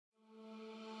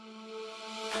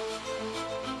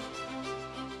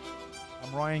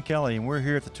I'm Ryan Kelly, and we're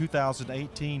here at the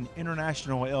 2018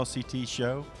 International LCT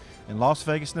Show in Las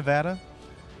Vegas, Nevada.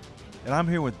 And I'm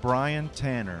here with Brian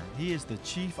Tanner. He is the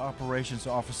Chief Operations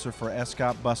Officer for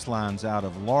Escot Bus Lines out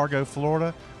of Largo,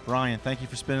 Florida. Brian, thank you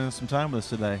for spending some time with us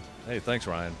today. Hey, thanks,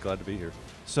 Ryan. Glad to be here.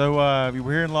 So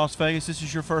we're here in Las Vegas. This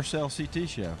is your first LCT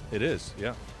show. It is,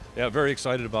 yeah. Yeah, very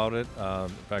excited about it.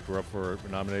 In fact, we're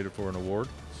nominated for an award,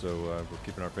 so we're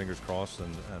keeping our fingers crossed,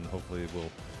 and hopefully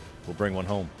we'll bring one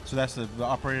home. So that's the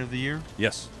Operator of the Year?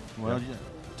 Yes. Well, yeah.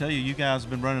 Tell you, you guys have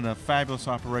been running a fabulous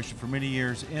operation for many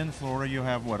years in Florida. You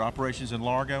have, what, operations in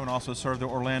Largo and also serve the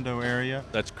Orlando area?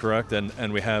 That's correct,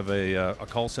 and we have a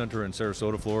call center in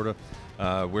Sarasota, Florida,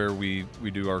 where we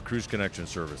do our cruise connection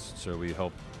service. So we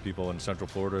help people in Central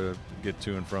Florida get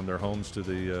to and from their homes to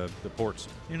the ports.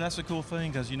 You know, that's a cool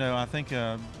thing because, you know, I think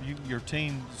your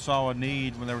team saw a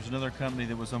need when there was another company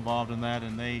that was involved in that,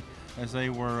 and as they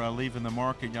were leaving the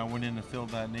market, y'all went in and filled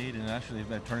that need, and actually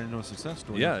they've turned it into a success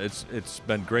story. Yeah, it's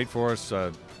been great for us.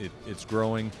 It's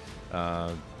growing.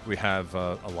 We have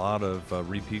a lot of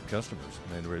repeat customers.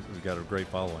 I mean, we've got a great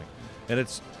following, and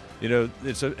it's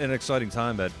an exciting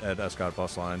time at Escot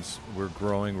Bus Lines. We're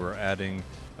growing. We're adding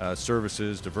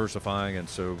services, diversifying, and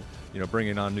so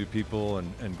bringing on new people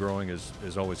and growing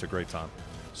is always a great time.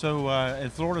 So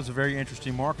Florida is a very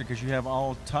interesting market because you have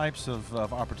all types of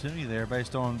opportunity there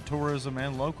based on tourism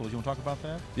and locals. You want to talk about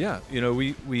that? Yeah,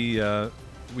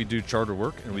 we do charter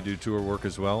work and we do tour work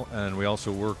as well, and we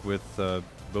also work with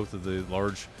both of the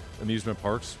large amusement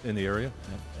parks in the area,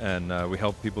 and we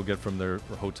help people get from their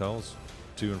hotels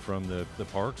to and from the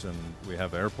parks, and we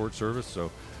have airport service, so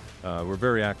we're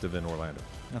very active in Orlando.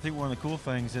 I think one of the cool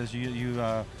things is you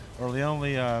are the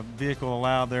only vehicle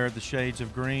allowed there at the Shades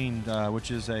of Green, which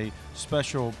is a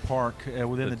special park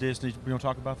within the Disney. You want to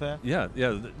talk about that? Yeah.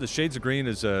 The Shades of Green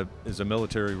is a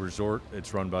military resort.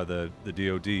 It's run by the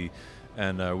DoD,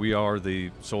 and we are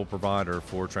the sole provider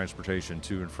for transportation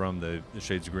to and from the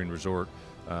Shades of Green Resort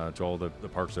to all the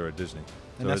parks there at Disney.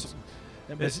 And so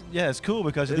it's cool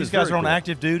because these guys are on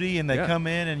active duty and they come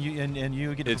in and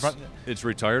you get to it's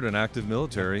retired and active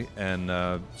military,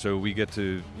 and so we get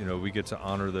to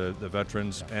honor the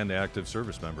veterans and the active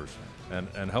service members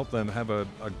and help them have a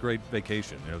great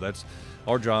vacation. That's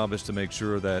our job, is to make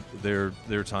sure that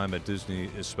their time at Disney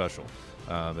is special.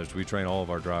 As we train all of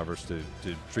our drivers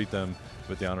to treat them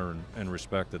with the honor and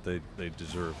respect that they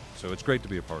deserve. So it's great to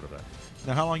be a part of that.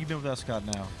 Now, how long have you been with Escot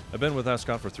now? I've been with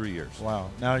Escot for 3 years.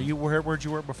 Wow. Now, where'd you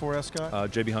work before Escot?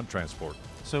 JB Hunt Transport.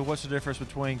 So what's the difference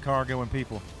between cargo and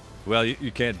people? Well,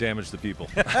 you can't damage the people.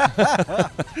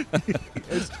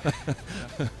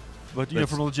 But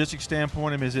from a logistics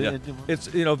standpoint, I mean, it's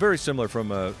very similar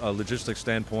from a logistics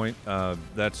standpoint.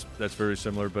 That's very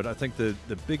similar. But I think the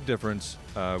big difference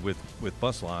with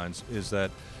bus lines is that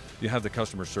you have the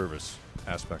customer service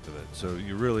aspect of it. So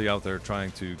you're really out there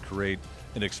trying to create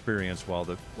an experience while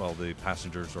the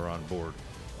passengers are on board,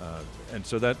 and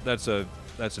so that's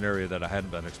an area that I hadn't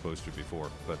been exposed to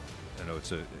before. But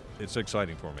it's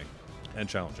exciting for me and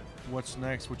challenging. What's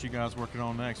next? What you guys working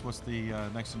on next? What's the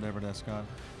next endeavor at Escot?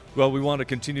 Well, we want to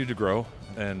continue to grow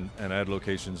and add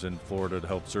locations in Florida to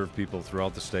help serve people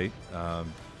throughout the state.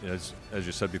 As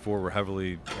you said before, we're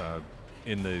heavily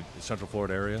in the Central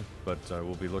Florida area, but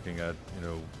we'll be looking at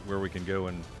where we can go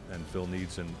and fill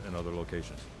needs in other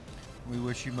locations. We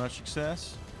wish you much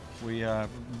success. We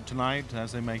tonight,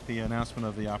 as they make the announcement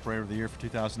of the Operator of the Year for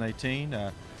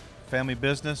 2018, family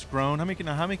business, grown. How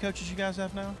many coaches you guys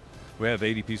have now? We have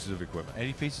 80 pieces of equipment.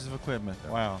 80 pieces of equipment.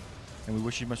 Yeah. Wow. And we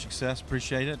wish you much success.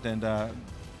 Appreciate it, and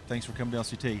thanks for coming to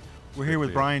LCT. We're here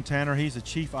with Brian Tanner. He's the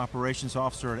Chief Operations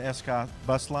Officer at Escot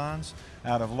Bus Lines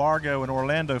out of Largo and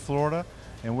Orlando, Florida.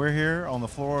 And we're here on the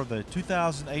floor of the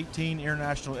 2018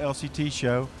 International LCT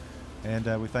Show, and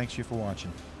we thank you for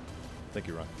watching. Thank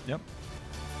you, Ron. Yep.